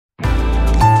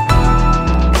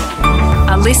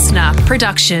listener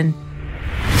production.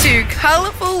 2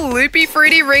 colourful, loopy,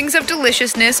 fruity rings of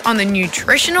deliciousness on the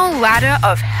nutritional ladder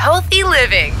of healthy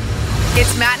living.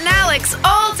 It's Matt and Alex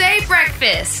all day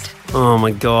breakfast. Oh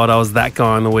my God, I was that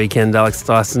guy on the weekend, Alex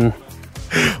Dyson.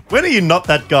 When are you not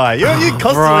that guy? You're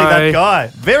constantly that guy.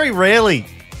 Very rarely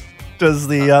does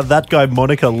the that guy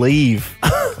moniker leave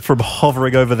from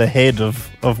hovering over the head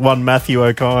of one Matthew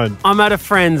O'Kine. I'm at a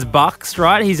friend's Bucks,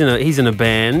 right? He's in a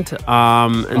band,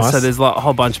 and Nice. so there's like a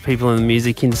whole bunch of people in the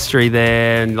music industry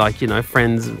there, and like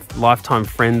friends, lifetime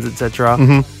friends,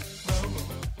 etc.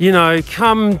 You know,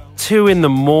 come 2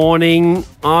 a.m,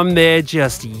 I'm there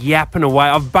just yapping away.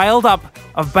 I've bailed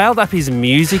up his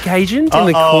music agent in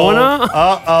the corner.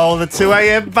 The 2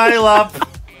 a.m. bail up.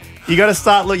 You got to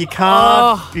start. Look, you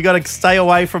can't. You got to stay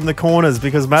away from the corners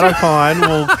because Matt O'Kine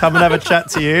will come and have a chat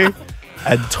to you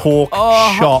and talk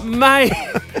shop. Mate.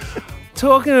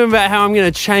 Talking about how I'm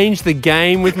going to change the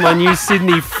game with my new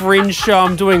Sydney Fringe show.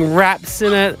 I'm doing raps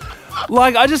in it.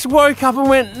 Like, I just woke up and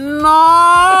went,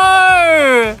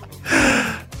 no!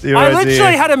 Dear, I oh literally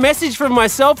dear. had a message from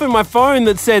myself in my phone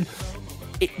that said,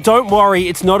 don't worry,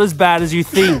 it's not as bad as you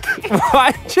think.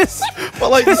 I just...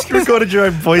 Well, like, you just recorded your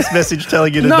own voice message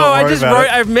telling you to not worry about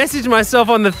it. I messaged myself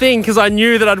on the thing because I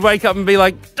knew that I'd wake up and be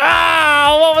like,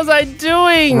 what was I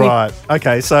doing? Right.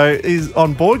 Okay, so he's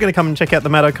on board, going to come and check out the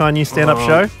Matt O'Kine new stand-up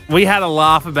show? We had a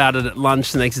laugh about it at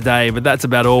lunch the next day, but that's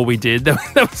about all we did. There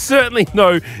was certainly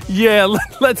no,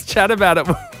 let's chat about it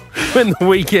when the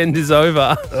weekend is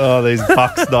over. Oh, these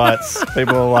Bucks nights.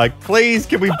 People are like, please,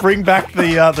 can we bring back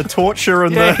the torture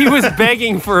and Yeah, he was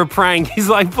begging for a prank. He's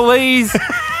like, please.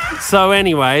 So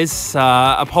anyways,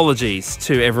 apologies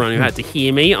to everyone who had to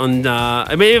hear me on...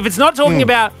 if it's not talking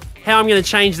about how I'm going to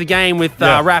change the game with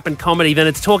rap and comedy, then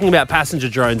it's talking about passenger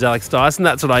drones, Alex Dyson.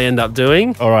 That's what I end up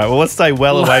doing. All right, well, let's stay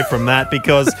well away from that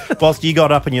because whilst you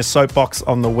got up in your soapbox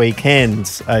on the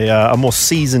weekends, a more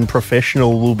seasoned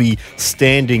professional will be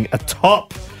standing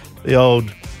atop the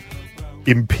old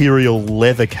imperial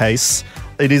leather case.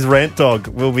 It is Rant Dog.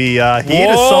 We'll be here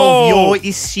to solve your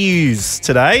issues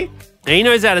today. He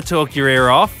knows how to talk your ear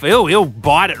off. He'll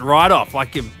bite it right off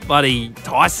like your buddy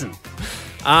Tyson.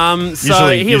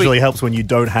 Usually helps when you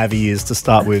don't have ears to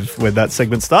start with when that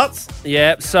segment starts.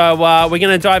 Yeah, so we're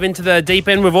going to dive into the deep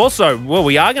end. We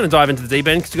are going to dive into the deep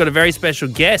end because we've got a very special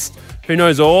guest who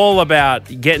knows all about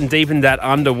getting deep in that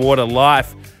underwater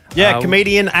life. Yeah,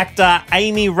 comedian, actor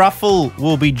Amy Ruffle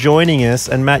will be joining us.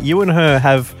 And Matt, you and her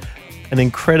have an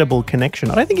incredible connection.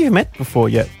 I don't think you've met before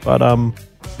yet, but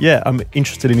yeah, I'm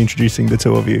interested in introducing the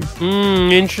two of you.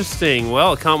 Interesting.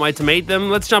 Well, can't wait to meet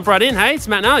them. Let's jump right in. Hey, it's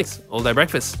Matt and Alex, All Day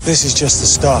Breakfast. This is just the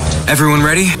start. Everyone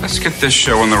ready? Let's get this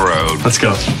show on the road. Let's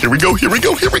go. Here we go.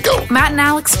 Matt and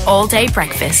Alex All Day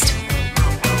Breakfast.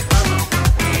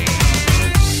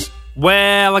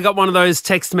 Well, I got one of those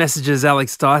text messages,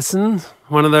 Alex Dyson.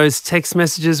 One of those text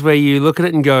messages where you look at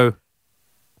it and go,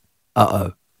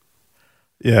 uh-oh.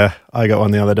 Yeah, I got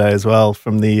one the other day as well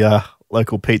from the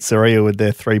local pizzeria with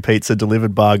their 3 pizza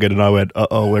delivered bargain, and I went,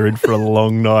 uh-oh, we're in for a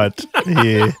long night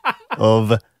here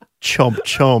of chomp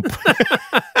chomp.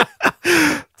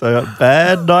 So a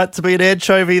bad night to be an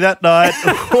anchovy that night.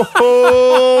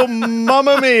 Oh,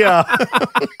 mamma mia.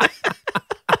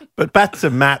 But back to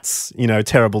Matt's,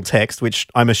 terrible text, which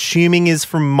I'm assuming is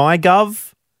from MyGov.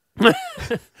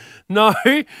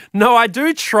 No, I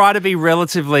do try to be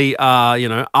relatively,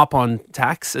 up on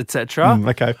tax, etc.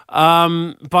 Okay.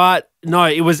 But no,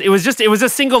 it was a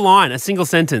single line, a single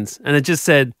sentence, and it just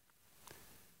said,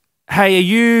 "Hey, are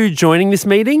you joining this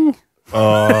meeting?"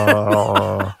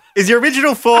 Oh. Is your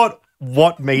original thought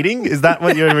what meeting? Is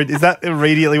that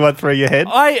immediately went through your head?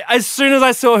 As soon as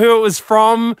I saw who it was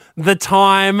from, the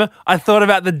time, I thought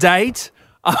about the date.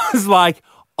 I was like,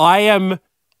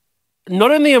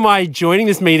 not only am I joining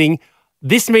this meeting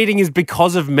is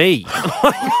because of me.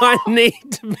 I need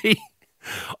to be,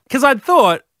 because I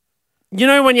thought,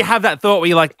 when you have that thought where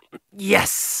you're like,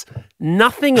 yes,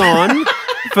 nothing on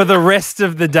for the rest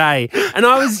of the day. And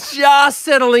I was just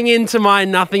settling into my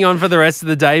nothing on for the rest of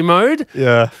the day mode.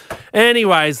 Yeah.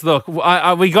 Anyways, look,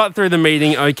 we got through the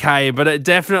meeting okay, but it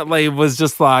definitely was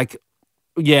just like,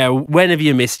 yeah, when have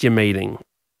you missed your meeting?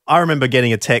 I remember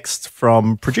getting a text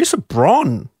from producer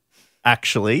Bron,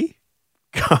 actually,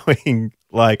 going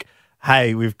like,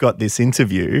 hey, we've got this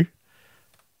interview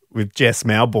with Jess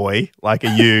Mowboy. Like,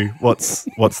 what's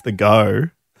the go?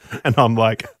 And I'm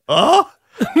like,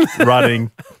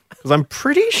 running. Because I'm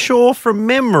pretty sure from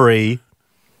memory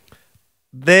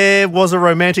there was a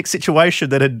romantic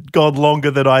situation that had gone longer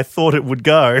than I thought it would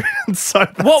go. So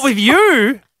what, with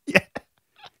you? Yeah.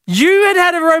 You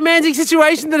had a romantic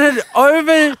situation that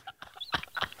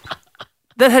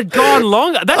that had gone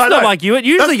longer. That's I not know. like you. It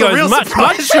usually That's the real goes much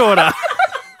surprise. shorter.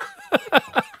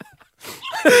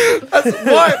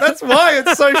 That's why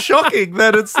it's so shocking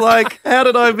that it's like, how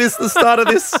did I miss the start of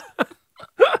this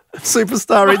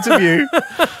superstar interview?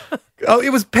 Oh,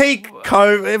 it was peak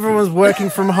COVID. Everyone was working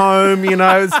from home,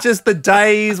 It's just the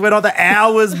days when all the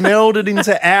hours melded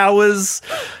into hours.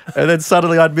 And then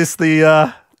suddenly I'd miss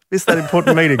that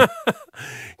important meeting.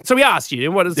 So we asked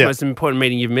you, what is the most important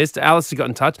meeting you've missed? Alistair got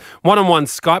in touch. One-on-one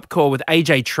Skype call with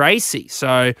AJ Tracey.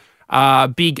 So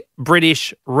big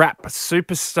British rap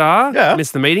superstar. Yeah.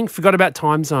 Missed the meeting. Forgot about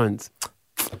time zones.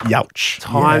 Youch.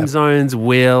 Time zones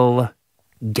will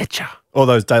get you. All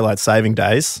those daylight saving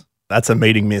days. That's a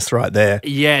meeting miss right there.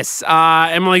 Yes.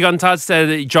 Emily got in touch, said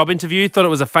a job interview, thought it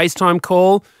was a FaceTime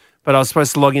call, but I was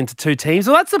supposed to log into 2 teams.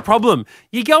 Well, that's the problem.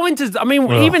 You go into,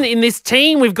 even in this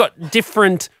team, we've got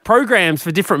different programs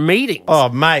for different meetings. Oh,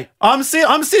 mate. I'm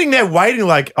sitting there waiting,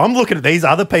 like, I'm looking at these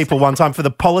other people one time for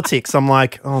the politics. I'm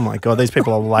like, oh, my God, these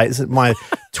people are late. This is my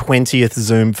 20th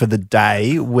Zoom for the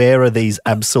day. Where are these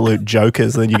absolute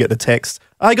jokers? And then you get the text,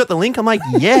 I got the link. I'm like,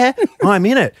 yeah, I'm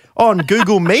in it. On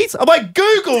Google Meet? I'm like,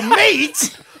 Google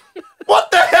Meet?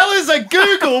 What the hell is a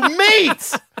Google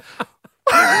Meet?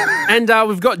 And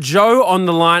we've got Joe on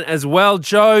the line as well.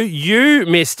 Joe, you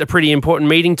missed a pretty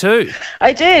important meeting too.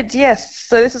 I did, yes.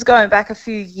 So this is going back a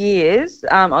few years.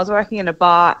 I was working in a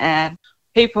bar and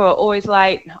people were always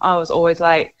late. I was always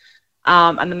late.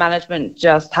 And the management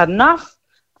just had enough.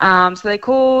 So they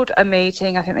called a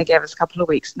meeting. I think they gave us a couple of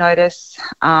weeks' notice.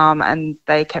 And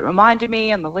they kept reminding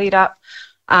me on the lead up.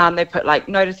 They put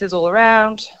notices all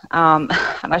around. And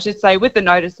I should say with the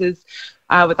notices,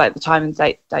 with the time and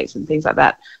dates and things like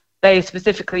that, they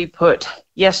specifically put,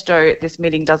 yes, Joe, this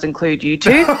meeting does include you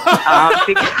too,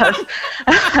 because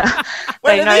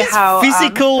they know how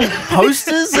physical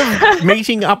posters of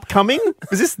meeting upcoming.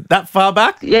 Was this that far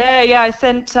back? Yeah. I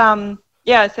sent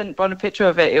Bron a picture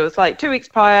of it. It was 2 weeks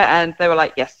prior, and they were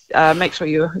like, yes, make sure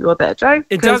you're there, Joe.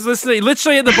 It does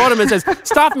literally at the bottom it says,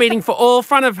 staff meeting for all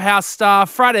front of house staff,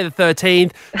 Friday the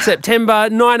 13th, September,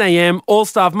 9 a.m. All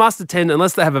staff must attend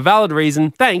unless they have a valid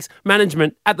reason. Thanks.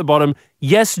 Management at the bottom.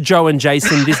 Yes, Joe and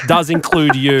Jason, this does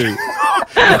include you.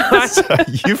 So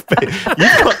you've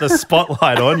got the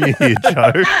spotlight on you here,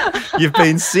 Joe. You've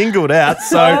been singled out.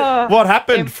 So what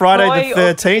happened Friday the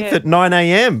 13th at 9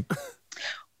 a.m.?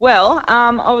 Well,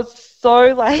 I was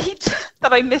so late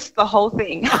that I missed the whole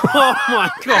thing. Oh, my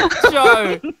God,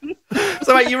 Joe.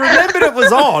 So, mate, you remembered it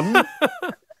was on.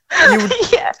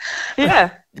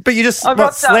 Yeah. But you just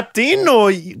slept in,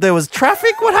 or there was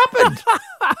traffic? What happened?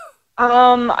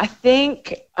 I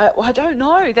think, I don't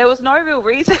know. There was no real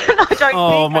reason. I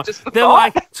don't think. I just forgot. They're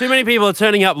like, too many people are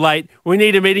turning up late. We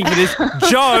need a meeting for this.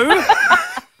 Joe,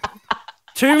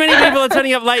 too many people are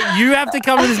turning up late. You have to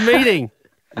come to this meeting.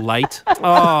 Late.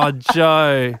 Oh,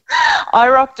 Joe. I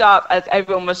rocked up as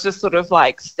everyone was just sort of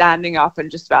standing up and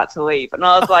just about to leave. And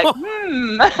I was like,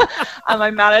 And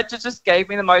my manager just gave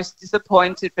me the most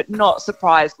disappointed but not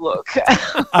surprised look.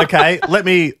 Okay, let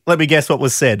me guess what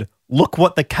was said. Look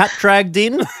what the cat dragged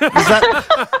in?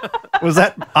 Was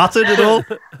that uttered at all?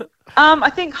 I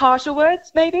think harsher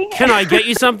words, maybe. Can I get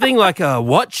you something like a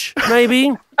watch,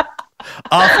 maybe?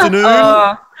 Afternoon?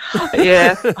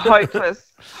 Yeah,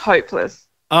 hopeless.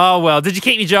 Oh, well, did you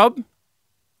keep your job?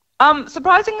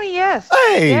 Surprisingly, yes.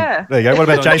 Hey, yeah. There you go. What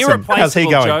about Jason? How's he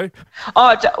going? Joe.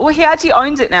 Oh, well, he actually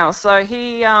owns it now, so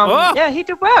he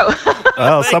did well.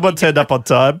 Well, someone turned up on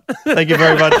time. Thank you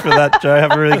very much for that, Joe.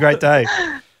 Have a really great day.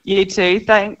 You too.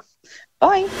 Thanks.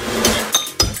 Bye.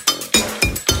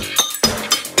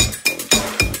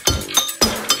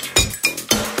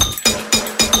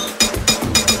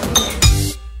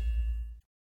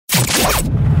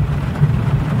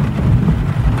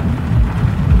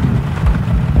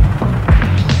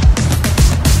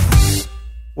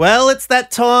 Well, it's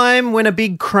that time when a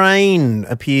big crane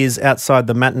appears outside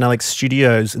the Matt and Alex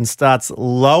studios and starts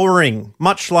lowering,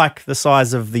 much like the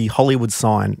size of the Hollywood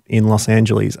sign in Los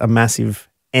Angeles, a massive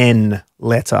N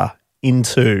letter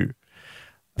into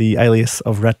the alias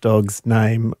of Rat Dog's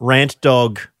name. Rant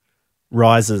Dog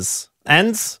rises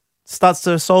and starts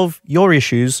to solve your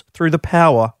issues through the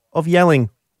power of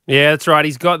yelling. Yeah, that's right.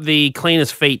 He's got the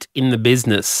cleanest feet in the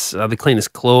business, the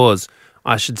cleanest claws,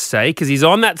 I should say, because he's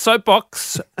on that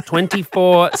soapbox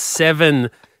 24/7,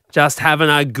 just having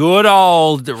a good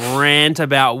old rant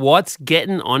about what's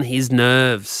getting on his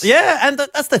nerves. Yeah, and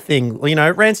that's the thing.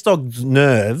 Rant Dog's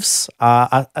nerves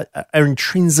are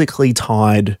intrinsically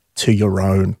tied to your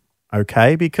own,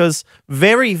 okay? Because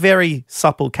very, very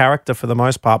supple character for the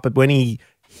most part, but when he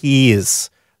hears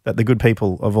that the good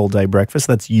people of All Day Breakfast,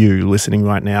 that's you listening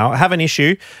right now, have an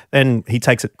issue, then he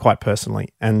takes it quite personally.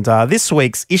 And this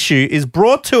week's issue is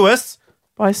brought to us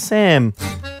by Sam.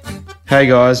 Hey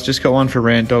guys, just got one for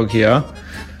Rant Dog here.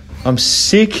 I'm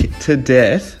sick to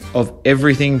death of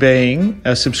everything being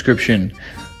a subscription.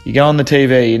 You go on the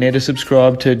TV, you need to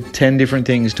subscribe to 10 different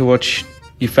things to watch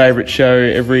your favourite show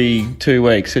every 2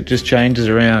 weeks. It just changes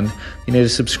around. You need to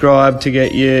subscribe to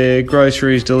get your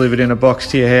groceries delivered in a box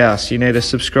to your house. You need to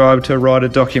subscribe to write a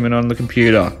document on the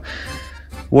computer.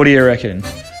 What do you reckon?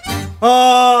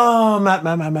 Oh, Matt.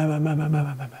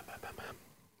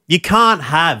 You can't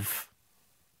have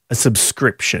a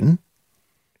subscription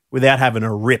without having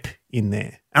a rip in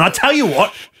there. And I tell you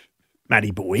what,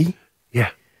 Matty boy.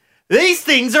 Yeah. These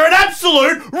things are an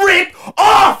absolute rip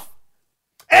off!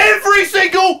 Every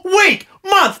single week,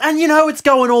 month. And you know it's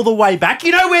going all the way back.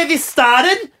 You know where this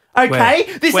started?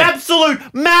 Okay? This absolute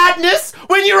madness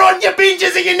when you're on your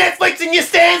binges and your Netflix and your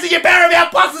Stans and your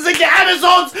Paramount Pluses and your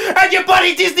Amazons and your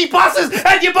bloody Disney Pluses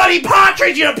and your bloody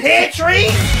Partridge in a pear tree.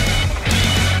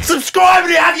 Subscribe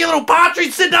and you have your little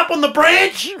partridge sitting up on the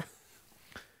branch. You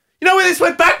know where this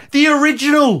went back? The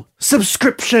original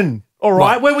subscription. All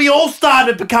right, where we all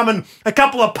started becoming a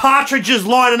couple of partridges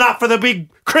lining up for the big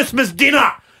Christmas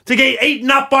dinner to get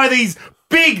eaten up by these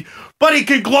big bloody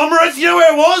conglomerates. You know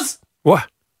where it was? What?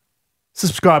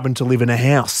 Subscribing to live in a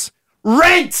house.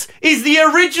 Rent is the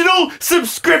original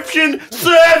subscription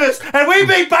service, and we've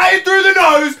been paying through the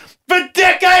nose for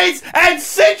decades and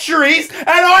centuries, and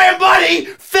I am bloody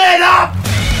fed up.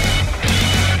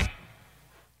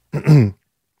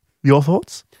 Your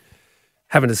thoughts?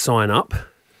 Having to sign up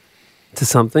to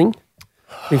something.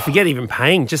 I mean, forget even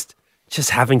paying, just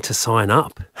having to sign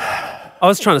up. I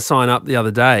was trying to sign up the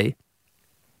other day,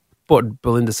 bought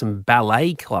Belinda some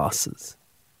ballet classes,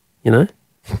 you know?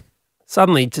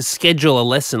 Suddenly, to schedule a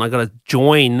lesson, I got to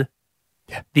join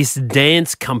this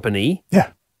dance company.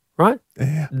 Yeah. Right?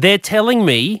 Yeah. They're telling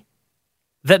me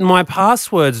that my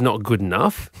password's not good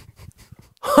enough.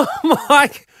 I'm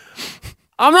like,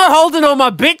 I'm not holding all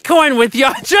my Bitcoin with you.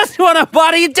 I just want a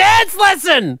bloody dance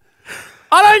lesson.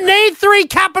 I don't need 3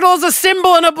 capitals, a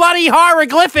symbol, and a bloody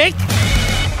hieroglyphic.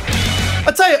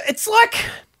 I tell you, it's like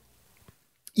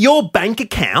your bank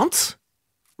account,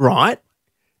 right,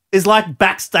 is like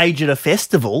backstage at a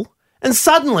festival, and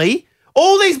suddenly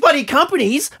all these bloody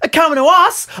companies are coming to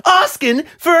us asking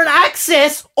for an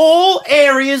access all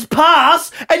areas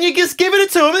pass, and you're just giving it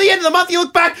to them. At the end of the month, you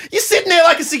look back, you're sitting there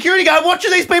like a security guard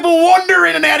watching these people wander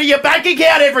in and out of your bank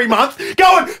account every month,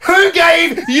 going, who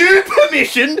gave you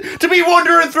permission to be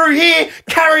wandering through here,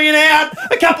 carrying out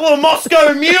a couple of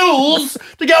Moscow mules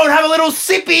to go and have a little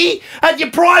sippy at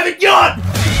your private yacht?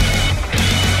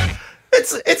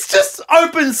 It's just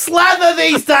open slather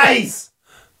these days.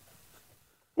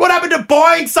 What happened to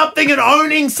buying something and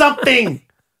owning something?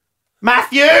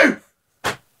 Matthew?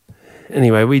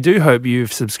 Anyway, we do hope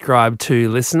you've subscribed to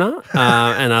Listener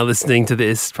and are listening to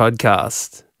this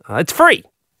podcast. It's free.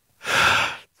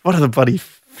 What are the bloody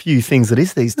few things it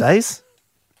is these days?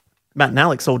 Matt and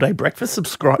Alex All Day Breakfast.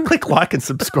 Subscribe. Click like and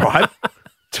subscribe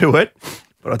to it.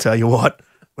 But I'll tell you what,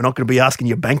 we're not going to be asking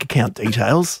your bank account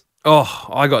details. Oh,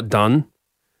 I got done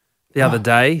the other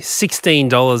day.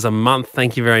 $16 a month,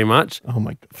 thank you very much. Oh,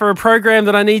 my God. For a program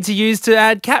that I need to use to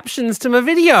add captions to my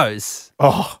videos.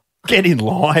 Oh, get in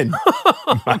line,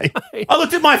 mate. I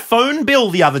looked at my phone bill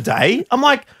the other day. I'm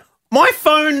like, my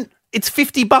phone, it's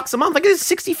 $50 a month. I get a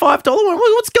 $65 one.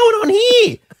 What's going on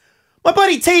here? My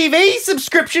bloody TV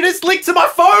subscription is linked to my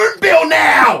phone bill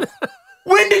now.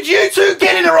 When did you two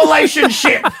get in a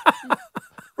relationship?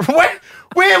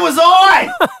 Where was I?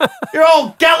 You're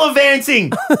all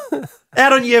gallivanting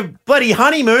out on your bloody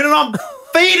honeymoon and I'm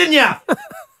feeding you.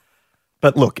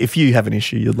 But look, if you have an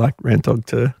issue you'd like Rant Dog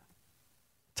to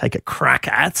take a crack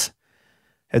at,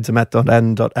 head to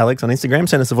matt.and.alex on Instagram,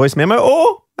 send us a voice memo,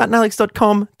 or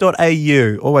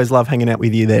mattandalex.com.au. Always love hanging out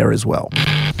with you there as well.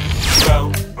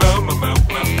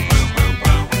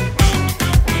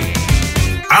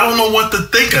 I don't know what to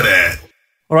think of that.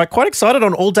 All right, quite excited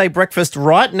on All Day Breakfast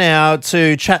right now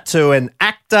to chat to an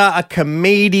actor, a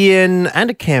comedian, and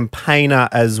a campaigner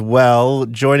as well.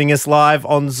 Joining us live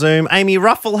on Zoom, Amy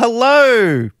Ruffle.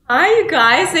 Hello. Hi, you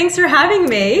guys. Thanks for having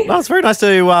me. Well, it's very nice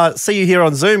to see you here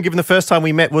on Zoom, given the first time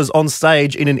we met was on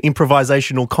stage in an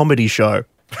improvisational comedy show.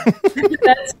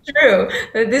 That's true.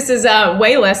 This is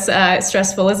way less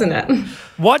stressful, isn't it?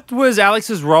 What was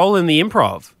Alex's role in the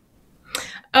improv?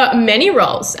 Many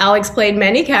roles. Alex played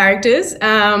many characters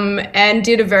and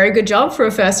did a very good job for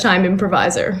a first-time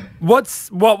improviser. What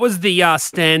was the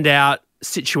standout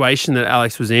situation that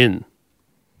Alex was in?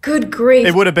 Good grief.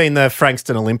 It would have been the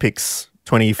Frankston Olympics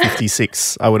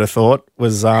 2056, I would have thought,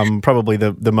 was probably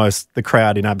the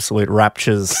crowd in absolute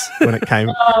raptures when it came.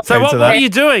 So came what to that. were you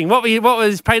doing? What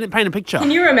was paint a picture? Can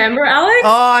you remember, Alex?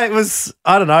 Oh, it was,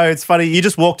 I don't know. It's funny. You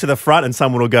just walk to the front and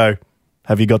someone will go,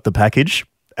 "Have you got the package?"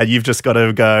 And you've just got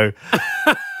to go,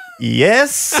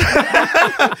 "Yes."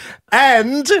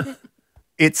 And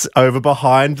it's over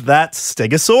behind that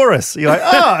Stegosaurus. You're like,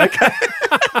 "Oh, okay."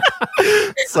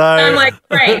 So I'm like,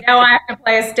 great, now I have to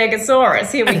play a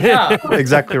Stegosaurus. Here we go.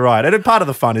 exactly right. And part of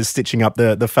the fun is stitching up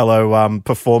the fellow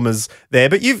performers there.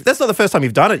 But that's not the first time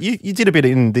you've done it. You did a bit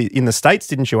in the States,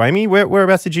 didn't you, Amy?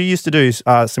 Whereabouts did you used to do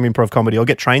some improv comedy or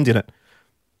get trained in it?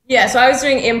 Yeah, so I was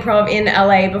doing improv in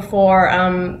LA before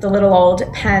the little old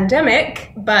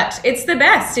pandemic, but it's the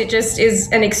best. It just is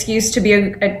an excuse to be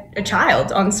a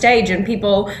child on stage, and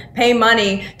people pay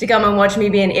money to come and watch me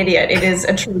be an idiot. It is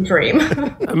a true dream.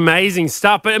 Amazing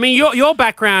stuff. But I mean, your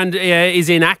background is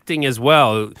in acting as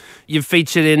well. You've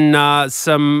featured in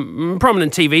some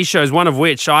prominent TV shows, one of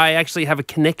which I actually have a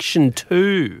connection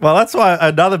to. Well, that's why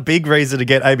another big reason to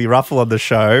get Amy Ruffle on the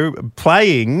show,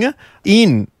 playing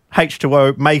in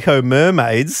H2O Mako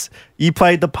Mermaids. You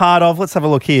played the part of, let's have a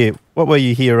look here. What were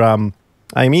you here,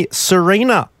 Amy?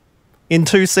 Serena in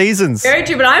 2 seasons. Very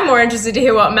true, but I'm more interested to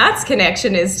hear what Matt's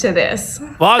connection is to this.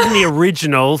 Well, I was in the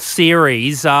original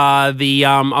series. I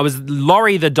was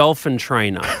Laurie the dolphin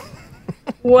trainer.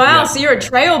 Wow, so you're a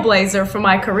trailblazer for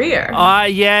my career.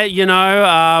 Yeah, you know,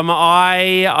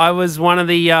 I was one of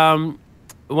the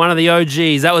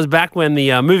OGs. That was back when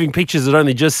the moving pictures had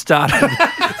only just started.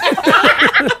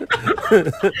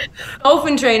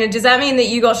 Dolphin trainer, does that mean that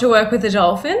you got to work with a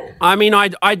dolphin? I mean,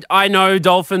 I know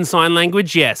dolphin sign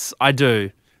language. Yes, I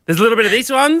do. There's a little bit of these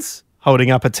ones.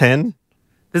 Holding up a 10.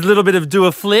 There's a little bit of do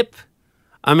a flip.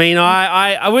 I mean,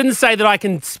 I wouldn't say that I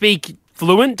can speak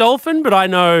fluent dolphin, but I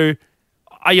know,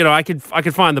 I could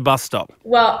find the bus stop.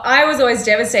 Well, I was always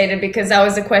devastated because that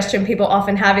was a question people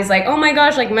often have is like, oh my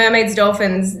gosh, like mermaids,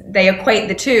 dolphins, they equate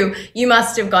the two. You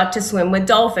must have got to swim with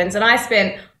dolphins. And I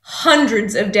spent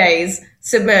hundreds of days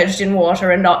submerged in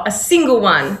water and not a single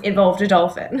one involved a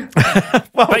dolphin.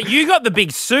 But you got the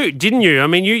big suit, didn't you? I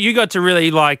mean, you got to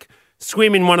really like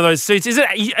swim in one of those suits.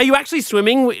 Are you actually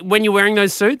swimming when you're wearing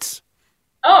those suits?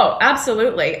 Oh,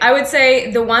 absolutely. I would say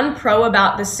the one pro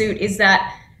about the suit is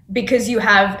that because you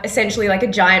have essentially like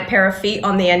a giant pair of feet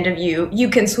on the end of you, you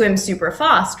can swim super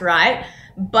fast, right?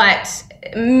 But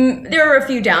there are a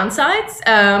few downsides.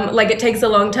 Like it takes a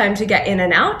long time to get in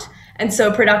and out. And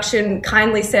so production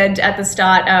kindly said at the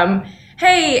start,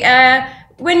 hey,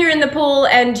 when you're in the pool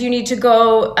and you need to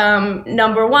go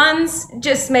number ones,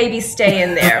 just maybe stay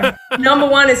in there. Number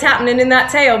one is happening in that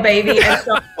tail, baby. And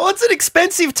so, well, it's an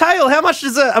expensive tail. How much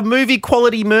does a movie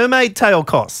quality mermaid tail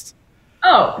cost?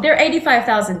 Oh, they're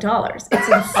 $85,000.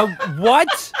 It's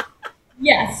what?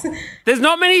 Yes. There's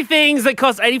not many things that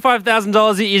cost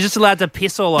 $85,000 that you're just allowed to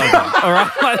piss all over. All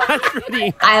right, like, that's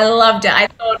pretty. I loved it. I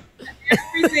thought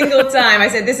every single time. I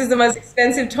said, "This is the most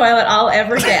expensive toilet I'll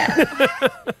ever get."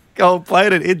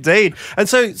 Gold-plated, indeed. And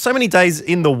so many days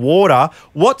in the water.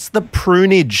 What's the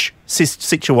prunage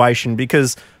situation?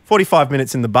 Because 45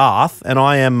 minutes in the bath, and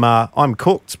I'm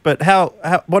cooked. But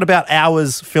what about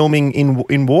hours filming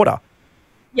in water?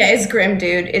 Yeah, it's grim,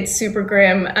 dude. It's super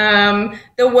grim.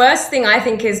 The worst thing I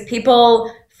think is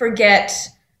people forget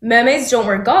mermaids don't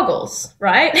wear goggles,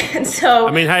 right? And so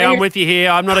I mean, hey, I'm with you here.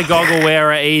 I'm not a goggle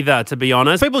wearer either, to be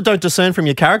honest. People don't discern from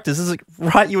your characters. Is it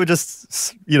right? You were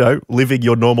just, living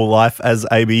your normal life as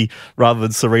Amy rather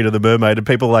than Serena the mermaid, and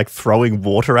people like throwing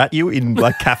water at you in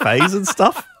like cafes and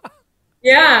stuff.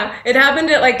 Yeah, it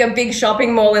happened at like a big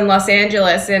shopping mall in Los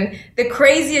Angeles. And the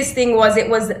craziest thing was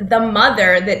it was the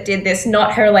mother that did this,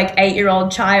 not her like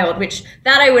 8-year-old child, which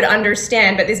that I would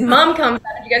understand. But this mom comes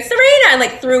out and she goes, "Serena," and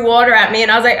like threw water at me.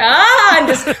 And I was like, and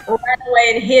just ran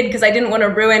away and hid because I didn't want to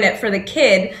ruin it for the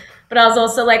kid. But I was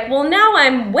also like, well, now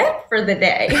I'm wet for the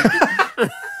day.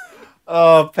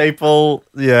 Oh, people,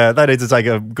 yeah, they need to take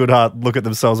a good hard look at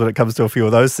themselves when it comes to a few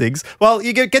of those things. Well,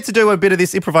 you get to do a bit of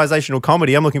this improvisational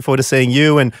comedy. I'm looking forward to seeing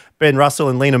you and Ben Russell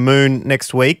and Lena Moon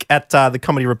next week at the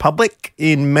Comedy Republic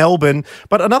in Melbourne.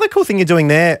 But another cool thing you're doing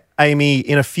there, Amy,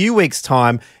 in a few weeks'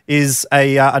 time is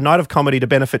a night of comedy to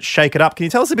benefit Shake It Up. Can you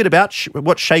tell us a bit about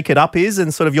what Shake It Up is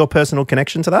and sort of your personal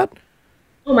connection to that?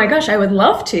 Oh my gosh, I would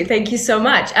love to. Thank you so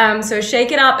much. So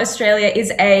Shake It Up Australia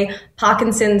is a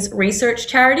Parkinson's research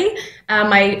charity.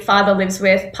 My father lives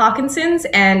with Parkinson's,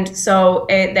 and so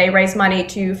they raise money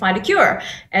to find a cure.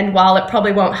 And while it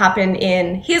probably won't happen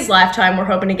in his lifetime, we're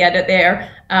hoping to get it there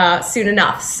soon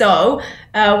enough. So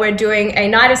we're doing a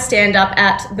night of stand-up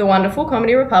at the wonderful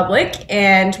Comedy Republic,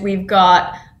 and we've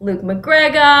got Luke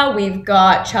McGregor, we've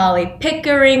got Charlie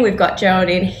Pickering, we've got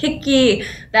Geraldine Hickey,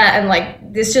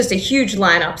 there's just a huge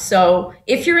lineup. So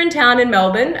if you're in town in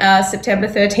Melbourne, September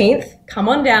 13th, come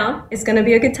on down. It's going to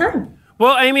be a good time.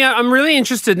 Well, Amy, I'm really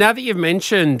interested, now that you've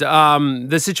mentioned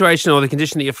the situation or the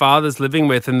condition that your father's living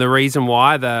with and the reason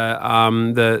why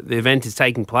the event is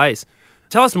taking place.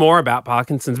 Tell us more about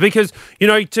Parkinson's because,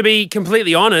 to be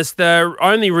completely honest, the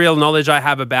only real knowledge I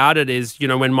have about it is,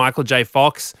 when Michael J.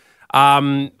 Fox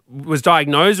was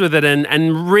diagnosed with it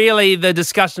and really the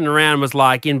discussion around was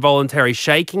like involuntary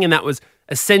shaking and that was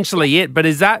essentially it. But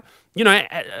is that,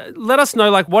 let us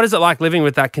know, what is it like living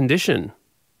with that condition?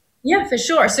 Yeah, for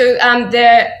sure. So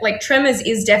tremors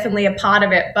is definitely a part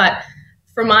of it, but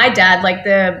for my dad,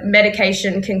 the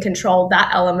medication can control that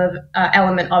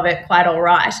element of it quite all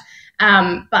right.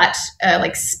 But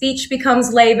speech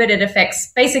becomes labored. It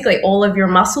affects basically all of your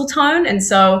muscle tone. And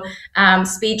so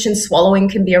speech and swallowing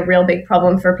can be a real big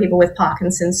problem for people with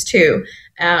Parkinson's too.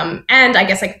 And I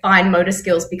guess fine motor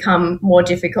skills become more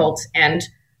difficult and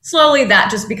slowly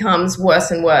that just becomes worse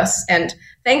and worse. And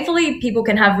thankfully people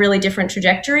can have really different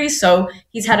trajectories. So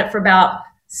he's had it for about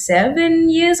 7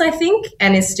 years, I think,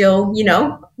 and is still,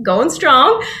 going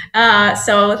strong.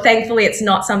 So thankfully it's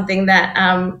not something that,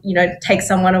 takes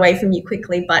someone away from you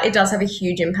quickly, but it does have a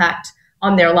huge impact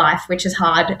on their life, which is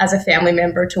hard as a family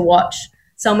member to watch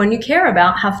someone you care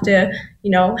about have to,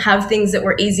 have things that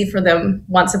were easy for them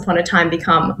once upon a time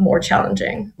become more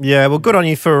challenging. Yeah, well, good on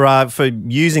you for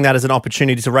using that as an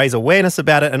opportunity to raise awareness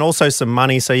about it and also some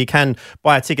money. So you can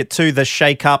buy a ticket to the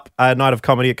Shake Up Night of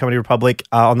Comedy at Comedy Republic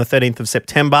on the 13th of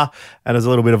September. And as a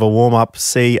little bit of a warm-up,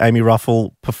 see Amy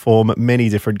Ruffle perform many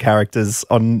different characters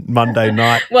on Monday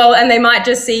night. Well, and they might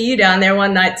just see you down there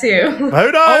one night too. Who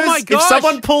knows? Oh my gosh. If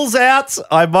someone pulls out,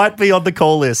 I might be on the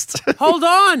call list. Hold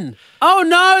on. Oh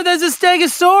no, there's a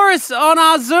Stegosaurus on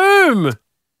our Zoom.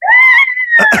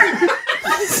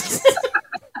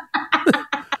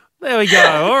 There we go.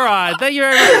 All right. Thank you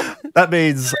very much. That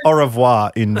means au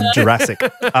revoir in Jurassic.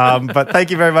 But thank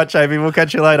you very much, Amy. We'll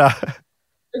catch you later.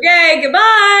 Okay,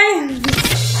 goodbye.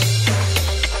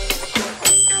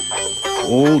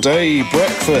 All Day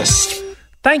Breakfast.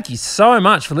 Thank you so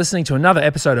much for listening to another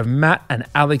episode of Matt and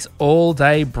Alex All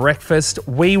Day Breakfast.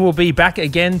 We will be back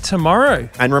again tomorrow.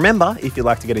 And remember, if you'd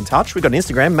like to get in touch, we've got an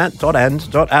Instagram,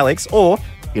 matt.and.alex, or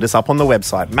hit us up on the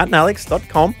website,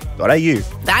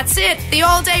 mattandalex.com.au. That's it. The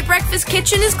All Day Breakfast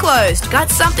kitchen is closed. Got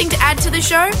something to add to the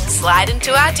show? Slide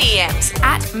into our DMs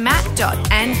at matt.and.alex.